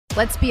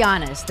Let's be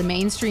honest, the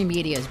mainstream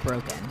media is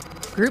broken.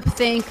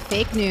 Groupthink,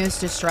 fake news,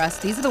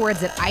 distrust, these are the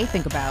words that I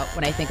think about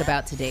when I think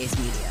about today's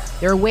media.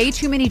 There are way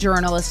too many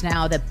journalists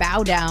now that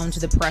bow down to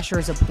the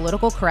pressures of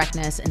political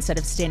correctness instead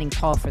of standing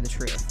tall for the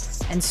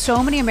truth. And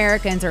so many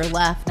Americans are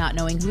left not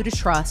knowing who to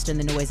trust in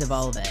the noise of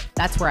all of it.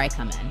 That's where I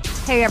come in.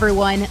 Hey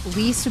everyone,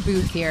 Lisa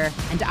Booth here,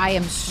 and I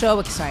am so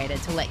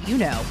excited to let you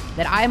know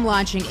that I'm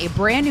launching a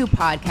brand new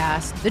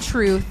podcast, The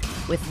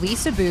Truth, with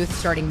Lisa Booth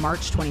starting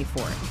March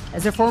 24th.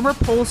 As a former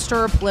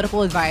pollster,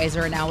 political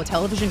advisor, and now a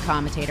television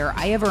commentator,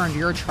 I have earned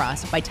your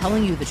trust by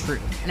telling you the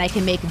truth. And I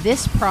can make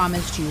this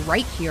promise to you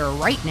right here,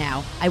 right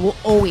now. I will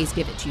always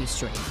give it to you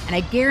straight. And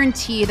I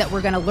guarantee that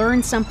we're going to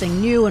learn something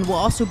new and we'll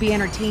also be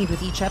entertained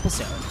with each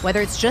episode.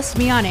 Whether it's just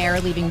me on air,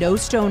 leaving no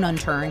stone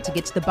unturned to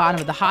get to the bottom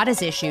of the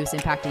hottest issues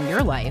impacting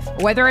your life,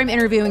 or whether I'm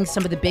interviewing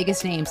some of the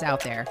biggest names out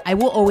there, I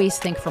will always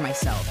think for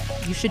myself.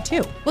 You should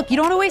too. Look, you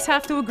don't always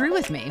have to agree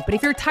with me, but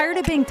if you're tired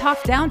of being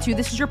talked down to,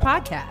 this is your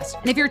podcast.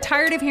 And if you're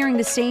tired of hearing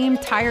the same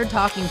tired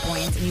talking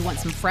points and you want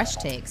some fresh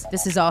takes,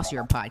 this is also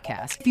your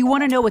podcast. If you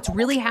want to know what's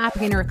really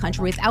happening in our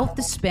country without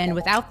the spin,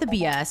 without the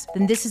BS,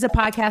 then this is a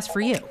podcast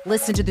for you.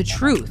 Listen to The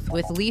Truth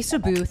with Lisa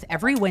Booth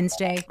every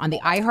Wednesday on the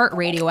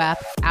iHeartRadio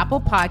app,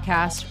 Apple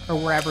Podcast, or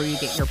wherever you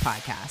get your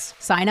podcasts.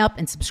 Sign up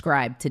and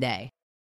subscribe today.